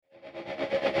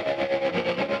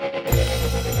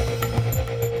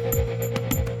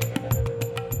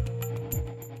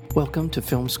Welcome to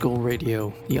Film School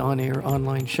Radio, the on-air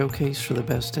online showcase for the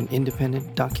best in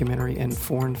independent documentary and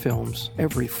foreign films,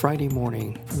 every Friday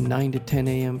morning from 9 to 10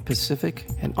 a.m. Pacific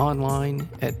and online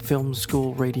at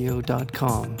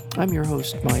filmschoolradio.com. I'm your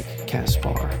host, Mike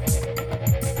Kaspar.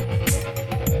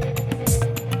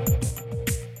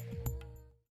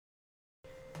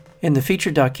 In the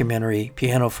feature documentary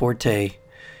Pianoforte,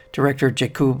 director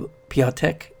Jakub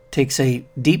Piatek takes a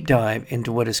deep dive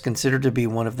into what is considered to be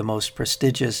one of the most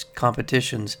prestigious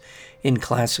competitions in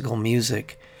classical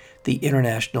music, the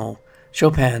International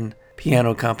Chopin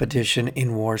Piano Competition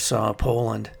in Warsaw,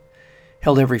 Poland.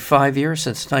 Held every 5 years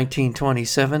since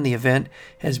 1927, the event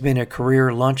has been a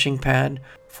career launching pad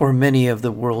for many of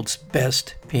the world's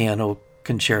best piano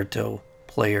concerto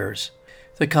players.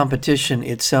 The competition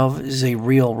itself is a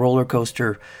real roller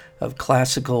coaster of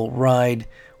classical ride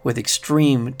with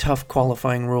extreme tough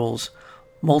qualifying rules,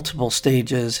 multiple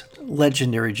stages,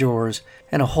 legendary jurors,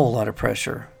 and a whole lot of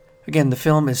pressure. Again, the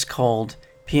film is called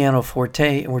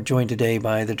Pianoforte, and we're joined today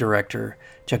by the director,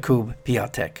 Jakub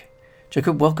Piatek.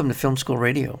 Jakub, welcome to Film School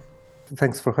Radio.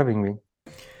 Thanks for having me.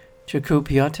 Jakub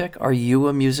Piatek, are you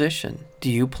a musician? Do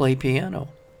you play piano?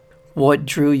 What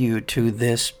drew you to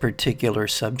this particular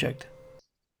subject?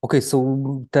 Okay,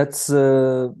 so that's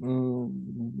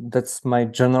my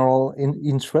general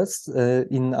interest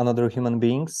in another human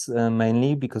beings,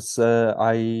 mainly because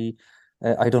I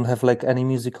don't have like any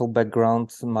musical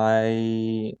background.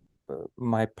 My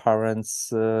parents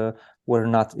were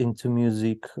not into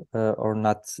music or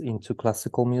not into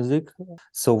classical music.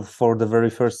 So for the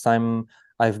very first time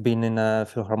I've been in a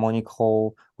Philharmonic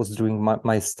hall was during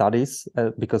my studies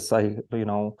because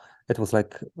it was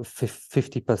like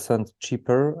 50%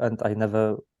 cheaper and I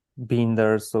never been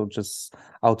there. So just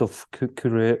out of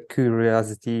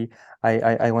curiosity,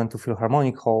 I went to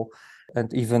Philharmonic hall,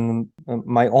 and even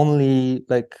my only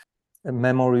like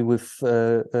memory with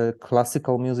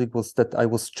classical music was that I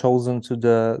was chosen to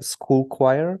the school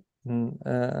choir.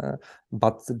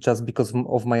 But just because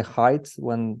of my height,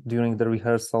 when during the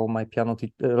rehearsal my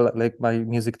my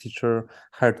music teacher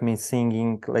heard me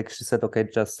singing, like she said, okay,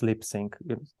 just lip sync,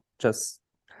 just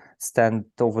stand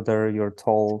over there, you're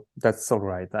tall, that's all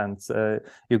right, and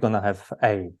you're gonna have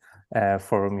A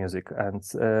for music. And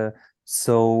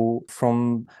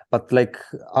but like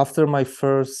after my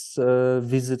first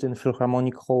visit in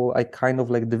Philharmonic hall, I kind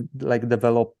of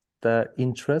developed the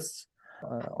interest.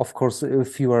 Of course,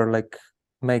 if you are like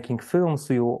making films,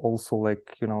 you also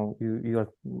like you are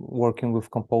working with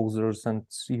composers and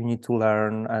you need to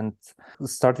learn. And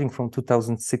starting from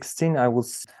 2016, I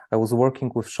was working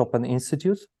with Chopin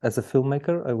Institute as a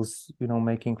filmmaker. I was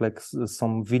making like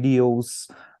some videos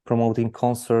promoting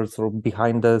concerts or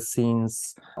behind the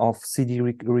scenes of CD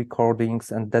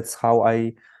recordings, and that's how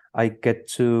I get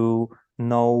to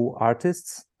know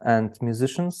artists and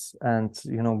musicians and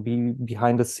be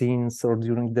behind the scenes or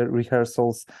during the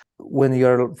rehearsals. When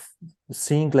you're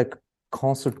seeing like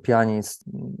concert pianist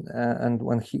and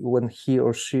when he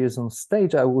or she is on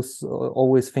stage, I was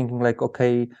always thinking like,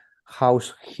 okay, how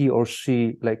he or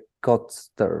she like got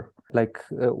there, like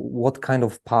what kind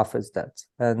of path is that?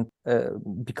 And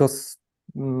because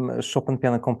Chopin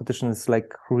piano competition is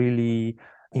like really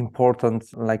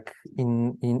important, like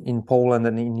in Poland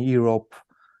and in Europe,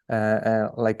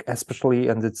 like especially,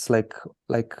 and it's like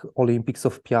Olympics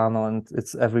of piano, and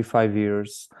it's every 5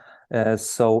 years.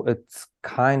 So it's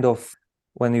kind of,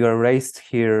 when you are raised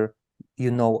here,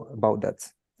 you know about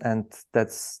that, and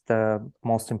that's the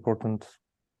most important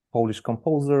Polish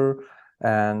composer.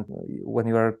 And when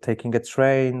you are taking a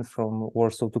train from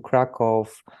Warsaw to Krakow,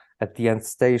 at the end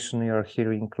station, you're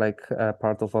hearing like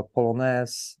part of a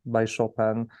Polonaise by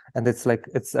Chopin, and it's like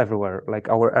it's everywhere. Like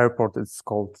our airport is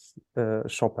called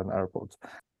Chopin Airport.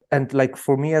 And like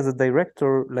for me as a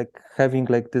director, like having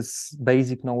like this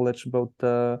basic knowledge about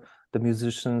the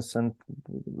musicians and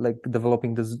like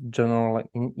developing this general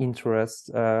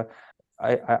interest, I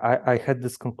had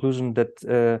this conclusion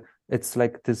that it's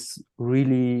like this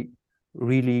really,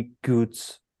 really good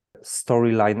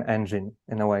storyline engine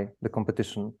in a way, the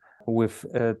competition, with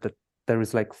that there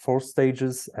is like 4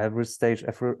 stages. Every stage,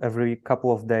 every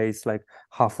couple of days, like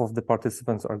half of the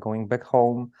participants are going back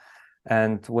home.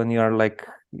 And when you are like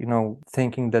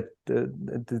thinking that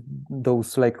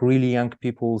those like really young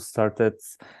people started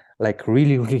like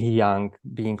really, really young,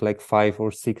 being like 5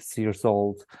 or 6 years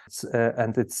old,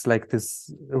 and it's like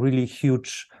this really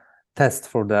huge test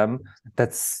for them.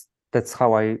 That's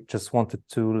how I just wanted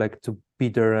to be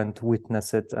there and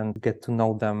witness it and get to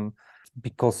know them,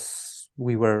 because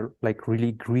we were like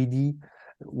really greedy.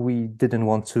 We didn't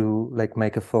want to like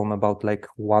make a film about like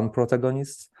one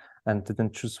protagonist. and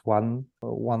didn't choose one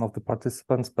of the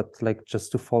participants, but like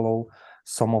just to follow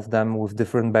some of them with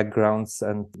different backgrounds,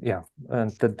 and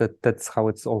that's how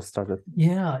it's all started.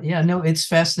 Yeah, no, it's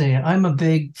fascinating. I'm a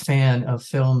big fan of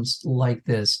films like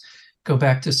this. Go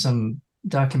back to some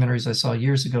documentaries I saw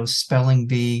years ago. Spelling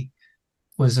Bee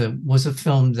was a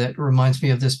film that reminds me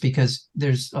of this, because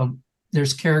there's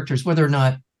characters, whether or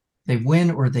not they win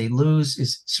or they lose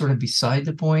is sort of beside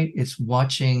the point. It's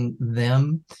watching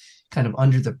them kind of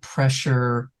under the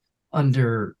pressure,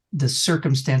 under the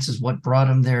circumstances, what brought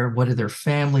them there, what are their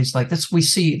families like. We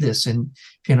see this in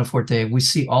Pianoforte. We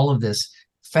see all of this.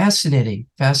 Fascinating.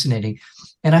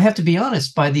 And I have to be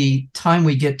honest, by the time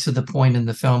we get to the point in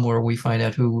the film where we find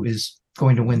out who is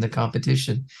going to win the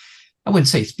competition, I wouldn't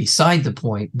say it's beside the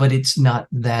point, but it's not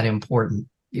that important,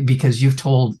 because you've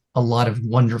told a lot of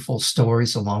wonderful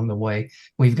stories along the way.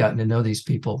 We've gotten to know these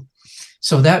people.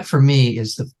 So that for me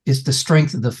is the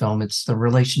strength of the film. It's the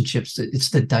relationships, it's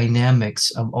the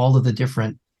dynamics of all of the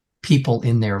different people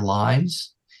in their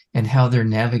lives and how they're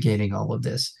navigating all of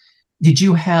this. Did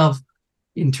you have,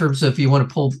 in terms of, you want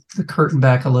to pull the curtain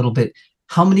back a little bit,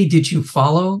 how many did you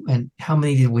follow and how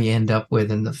many did we end up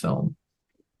with in the film?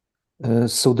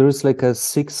 So there's like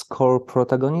 6 core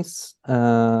protagonists,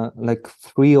 like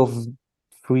three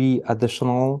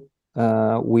additional.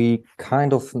 We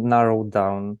kind of narrowed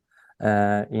down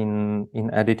in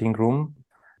editing room.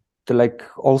 Like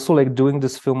also like doing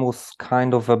this film was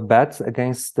kind of a bet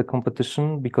against the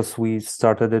competition, because we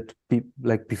started it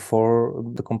like before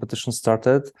the competition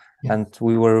started, and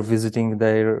we were visiting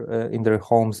in their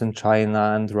homes in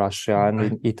China and Russia and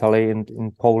in Italy and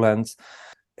in Poland.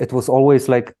 It was always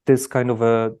like this kind of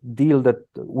a deal that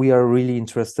we are really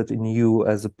interested in you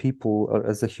as a people or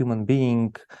as a human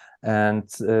being, and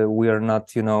we are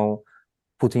not,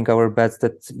 putting our bets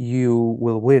that you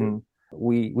will win.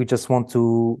 We just want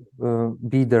to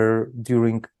be there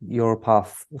during your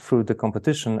path through the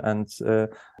competition, and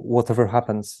whatever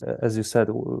happens, as you said,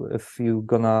 if you're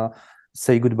gonna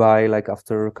say goodbye like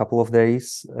after a couple of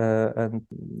days and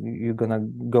you're gonna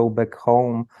go back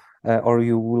home, or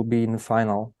you will be in the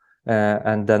final,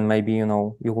 and then maybe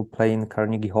you will play in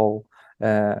Carnegie Hall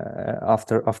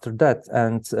after that,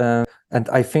 and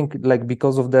I think like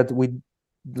because of that we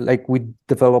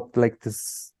developed like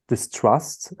this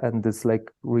trust and this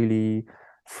like really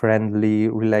friendly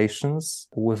relations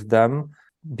with them.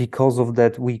 Because of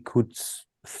that we could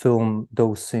film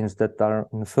those scenes that are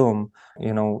in film,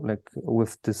 like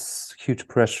with this huge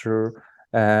pressure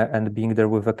and being there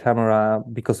with a camera,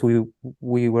 because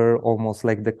we were almost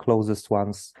like the closest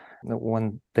ones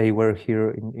when they were here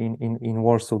in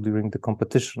Warsaw during the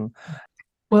competition.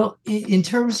 Well, in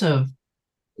terms of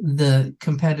the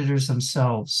competitors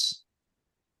themselves,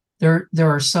 there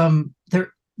are some,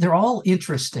 they're all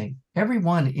interesting.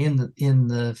 Everyone in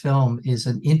the film is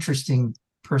an interesting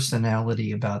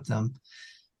personality about them.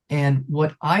 And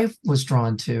what I was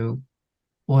drawn to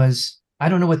was, I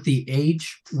don't know what the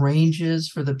age range is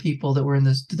for the people that were in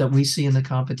this, that we see in the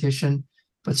competition,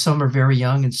 but some are very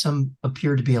young and some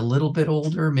appear to be a little bit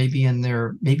older, maybe even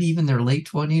their late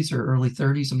 20s or early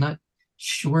 30s. I'm not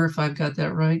sure if I've got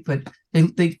that right, but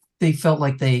they felt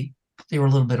like they were a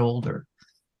little bit older.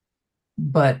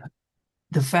 But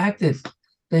the fact that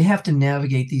they have to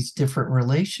navigate these different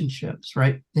relationships,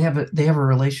 right? They have a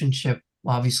relationship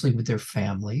obviously with their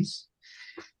families.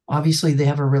 Obviously, they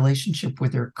have a relationship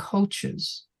with their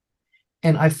coaches.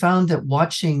 And I found that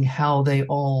watching how they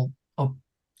all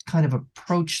kind of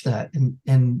approach that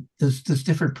and those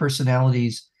different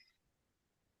personalities,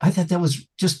 I thought that was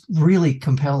just really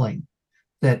compelling.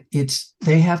 That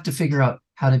they have to figure out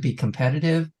how to be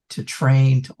competitive, to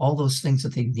train, to all those things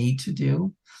that they need to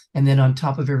do. And then on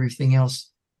top of everything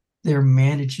else, they're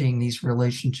managing these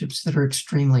relationships that are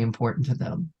extremely important to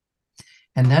them.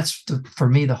 And that's, for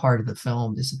me, the heart of the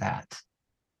film is that.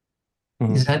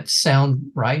 Mm-hmm. Does that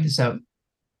sound right? Is that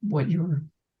what you were?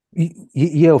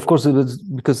 Yeah, of course it is,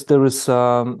 because there is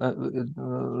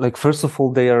like, first of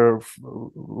all, they are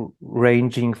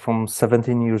ranging from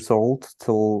 17 years old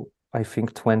till I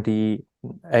think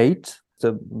 28.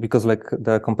 Because like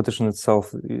the competition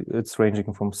itself, it's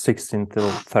ranging from 16 till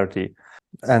 30,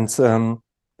 and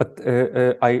but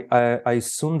I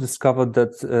soon discovered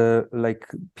that like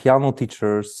piano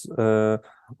teachers,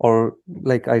 or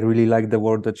like, I really like the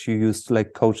word that you used,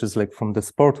 like coaches, like from the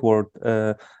sport world,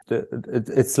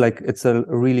 it's a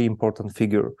really important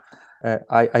figure.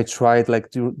 I tried like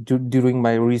during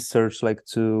my research, like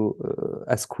to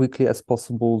as quickly as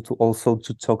possible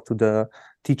to talk to the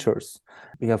teachers.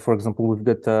 Yeah, for example, we've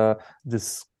got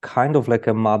this kind of like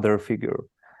a mother figure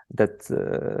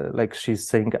that like she's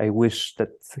saying, I wish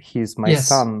that he's my Yes.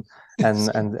 son,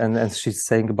 and she's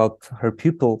saying about her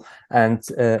pupil, and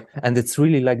it's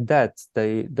really like that.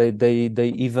 They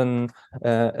even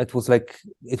it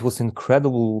was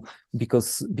incredible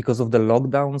because of the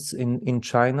lockdowns in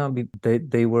China.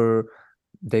 They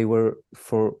were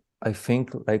for, I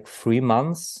think, like 3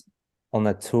 months on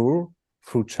a tour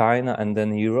through China and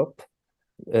then Europe,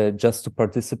 just to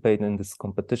participate in this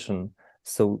competition.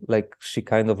 So like she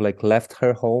kind of like left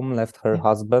her home, left her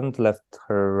husband, left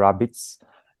her rabbits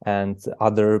and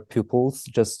other pupils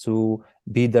just to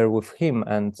be there with him.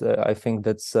 And I think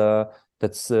that's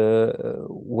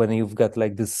when you've got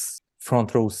like this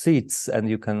front row seats and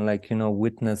you can like, you know,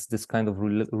 witness this kind of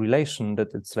relation,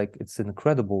 that it's like, it's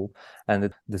incredible.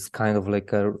 And this kind of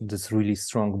like this really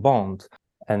strong bond.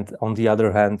 And on the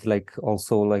other hand, like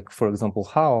also like, for example,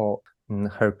 how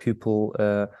her pupil,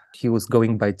 he was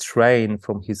going by train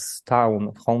from his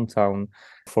hometown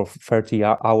for 30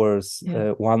 hours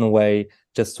one way,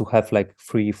 just to have like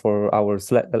 3-4 hours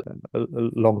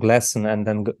long lesson, and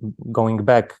then going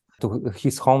back to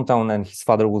his hometown, and his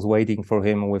father was waiting for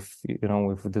him with, you know,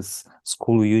 with this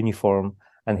school uniform,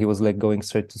 and he was like going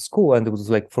straight to school, and it was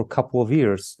like for a couple of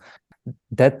years.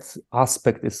 That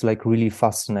aspect is like really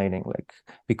fascinating, like,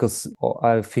 because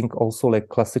I think also like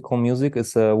classical music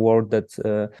is a word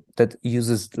that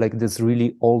uses like this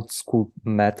really old school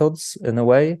methods in a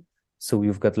way. So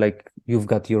you've got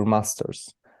your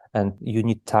masters, and you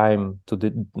need time to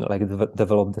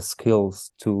develop the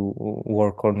skills to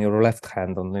work on your left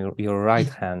hand, on your right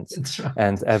hand, right.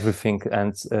 and everything,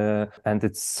 and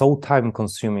it's so time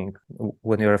consuming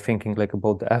when you're thinking like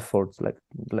about the effort,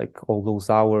 like all those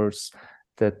hours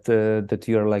that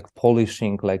you're like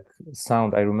polishing like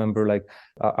sound. I remember like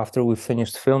after we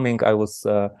finished filming, I was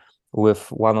with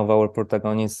one of our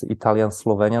protagonists, Italian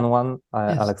Slovenian one,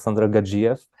 Alexander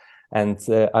Gadziev, and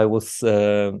I was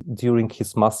during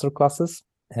his master classes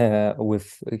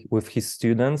with his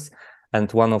students,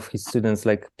 and one of his students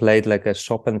like played like a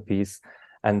Chopin piece,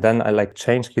 and then I like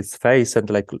changed his face and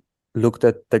like looked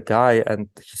at the guy, and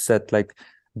he said like,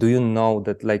 do you know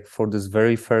that like for this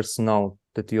very first note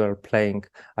that you are playing,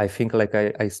 I think like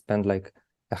I spent like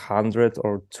 100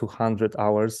 or 200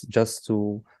 hours just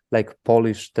to like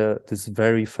polish this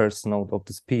very first note of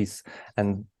this piece.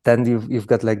 And then you've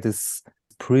got like this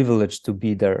privilege to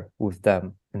be there with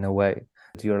them in a way.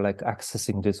 You're like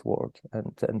accessing this world,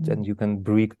 and you can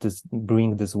bring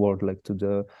this world like to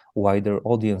the wider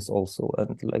audience also,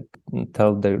 and like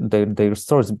tell their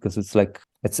stories, because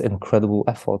it's incredible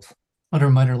effort. I want to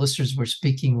remind our listeners we're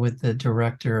speaking with the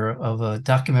director of a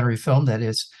documentary film that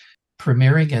is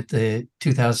premiering at the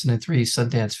 2003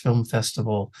 Sundance Film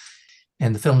Festival.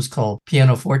 And the film is called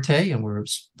Pianoforte, and we're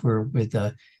with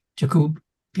Jakub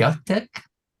Piatek.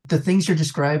 The things you're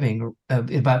describing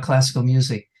about classical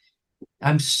music,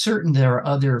 I'm certain there are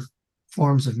other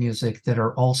forms of music that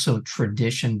are also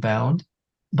tradition bound.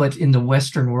 But in the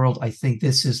Western world, I think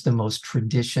this is the most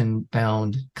tradition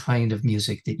bound kind of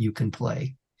music that you can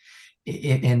play.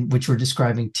 And which we're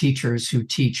describing teachers who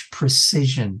teach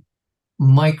precision,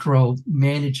 micro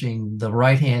managing the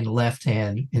right hand, left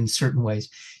hand in certain ways.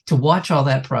 To watch all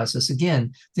that process,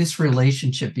 again, this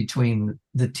relationship between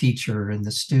the teacher and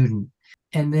the student.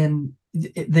 And then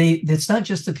it's not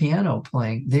just the piano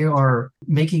playing. They are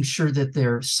making sure that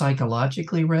they're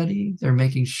psychologically ready. They're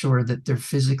making sure that they're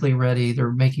physically ready.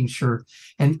 They're making sure,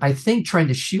 and I think trying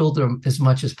to shield them as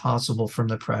much as possible from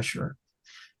the pressure.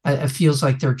 It feels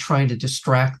like they're trying to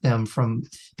distract them from,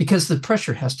 because the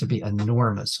pressure has to be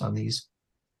enormous on these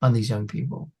young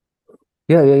people.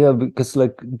 Yeah, because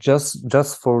like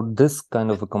just for this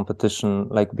kind of a competition,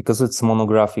 like, because it's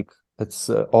monographic, it's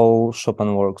all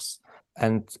Chopin works,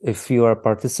 and if you are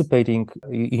participating,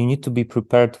 you need to be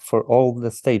prepared for all the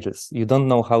stages. You don't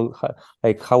know how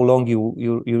long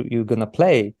you're gonna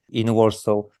play in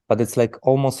Warsaw, but it's like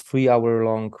almost 3-hour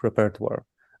long repertoire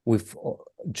with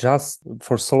just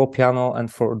for solo piano,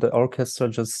 and for the orchestra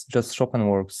just Chopin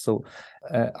works. So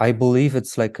I believe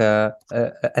it's like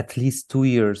at least 2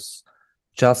 years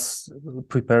just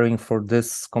preparing for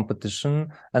this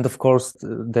competition. And of course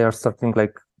they are starting,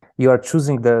 like, you are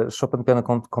choosing the Chopin piano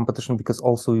competition because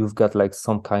also you've got like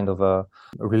some kind of a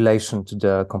relation to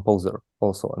the composer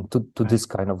also, and to this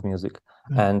kind of music.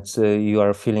 And you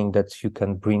are feeling that you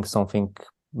can bring something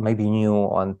maybe new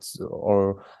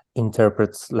or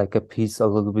interpret like a piece a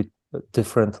little bit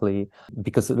differently,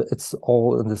 because it's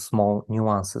all in the small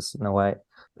nuances in a way.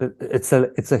 It's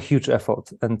a huge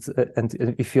effort, and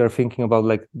if you are thinking about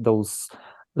like those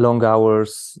long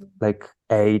hours, like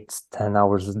 8-10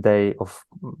 hours a day of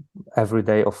every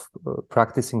day of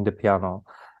practicing the piano,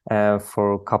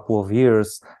 for a couple of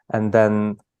years, and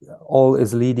then all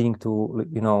is leading to,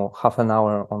 you know, half an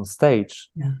hour on stage.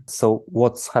 Yeah. So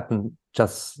what's happened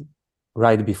just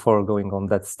right before going on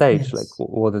that stage? Yes. Like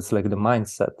what is like the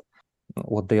mindset,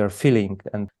 what they are feeling,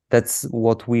 and that's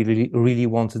what we really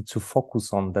wanted to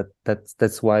focus on.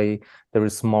 That's why there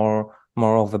is more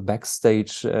of a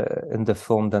backstage in the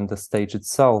film than the stage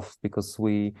itself, because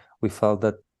we felt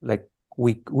that like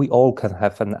we all can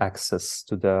have an access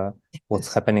to the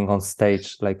what's happening on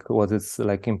stage. Like what is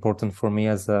like important for me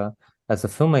as a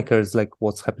filmmaker is like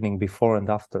what's happening before and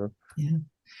after. Yeah.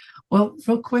 Well,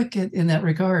 real quick in that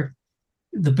regard,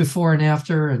 the before and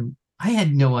after, and I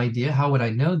had no idea, how would I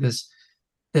know this,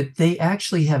 that they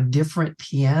actually have different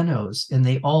pianos, and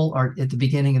they all are at the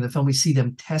beginning of the film. We see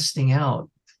them testing out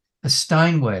a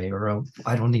Steinway or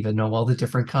I don't even know all the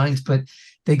different kinds, but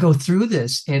they go through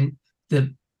this, and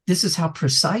this is how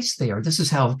precise they are. This is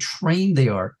how trained they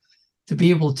are to be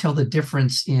able to tell the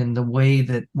difference in the way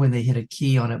that when they hit a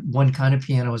key on one kind of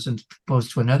piano as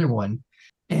opposed to another one,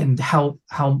 and how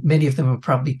many of them are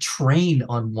probably trained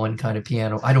on one kind of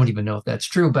piano. I don't even know if that's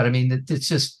true, but I mean,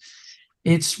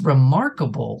 it's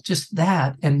remarkable, just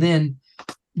that. And then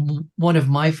one of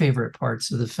my favorite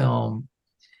parts of the film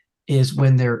is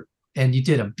when and you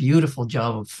did a beautiful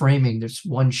job of framing. There's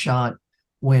one shot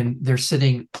when they're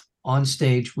sitting on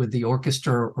stage with the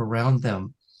orchestra around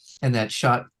them, and that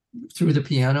shot through the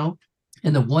piano,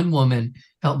 and the one woman,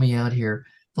 help me out here,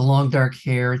 the long dark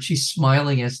hair, and she's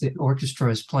smiling as the orchestra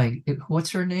is playing.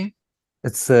 What's her name?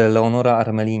 It's Leonora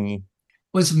Armelini. It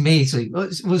was amazing.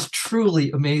 It was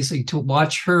truly amazing to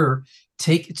watch her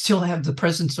still have the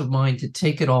presence of mind to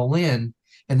take it all in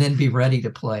and then be ready to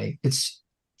play. It's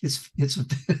a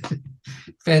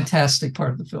fantastic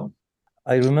part of the film.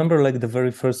 I remember like the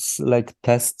very first like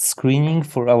test screening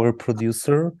for our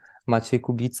producer Maciej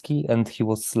Kubicki, and he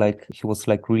was like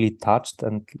really touched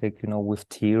and like, you know, with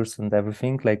tears and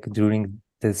everything, like during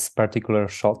this particular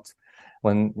shot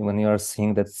when you are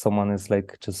seeing that someone is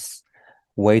like just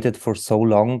waited for so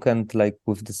long and like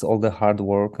with this all the hard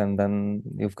work, and then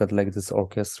you've got like this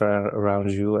orchestra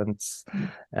around you and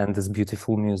this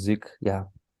beautiful music. Yeah,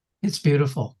 it's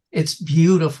beautiful. It's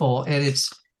beautiful, and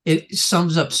it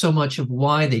sums up so much of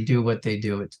why they do what they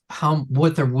do. It's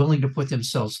what they're willing to put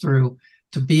themselves through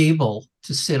to be able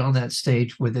to sit on that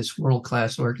stage with this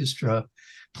world-class orchestra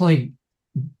playing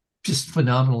just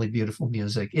phenomenally beautiful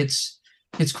music. It's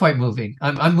quite moving.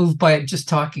 I'm moved by it just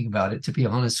talking about it, to be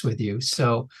honest with you.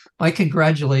 So my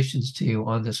congratulations to you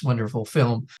on this wonderful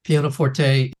film.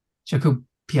 Pianoforte, Jakub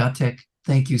Piatek,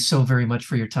 thank you so very much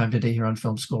for your time today here on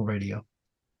Film School Radio.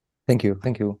 Thank you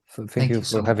for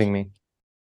having me.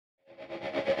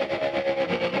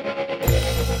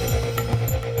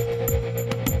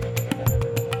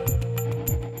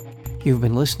 You've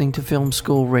been listening to Film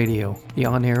School Radio, the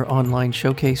on-air online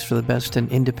showcase for the best in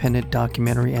independent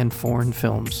documentary and foreign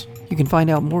films. You can find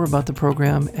out more about the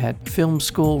program at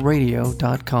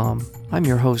filmschoolradio.com. I'm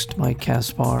your host, Mike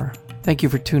Kaspar. Thank you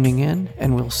for tuning in,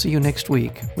 and we'll see you next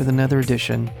week with another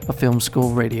edition of Film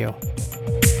School Radio.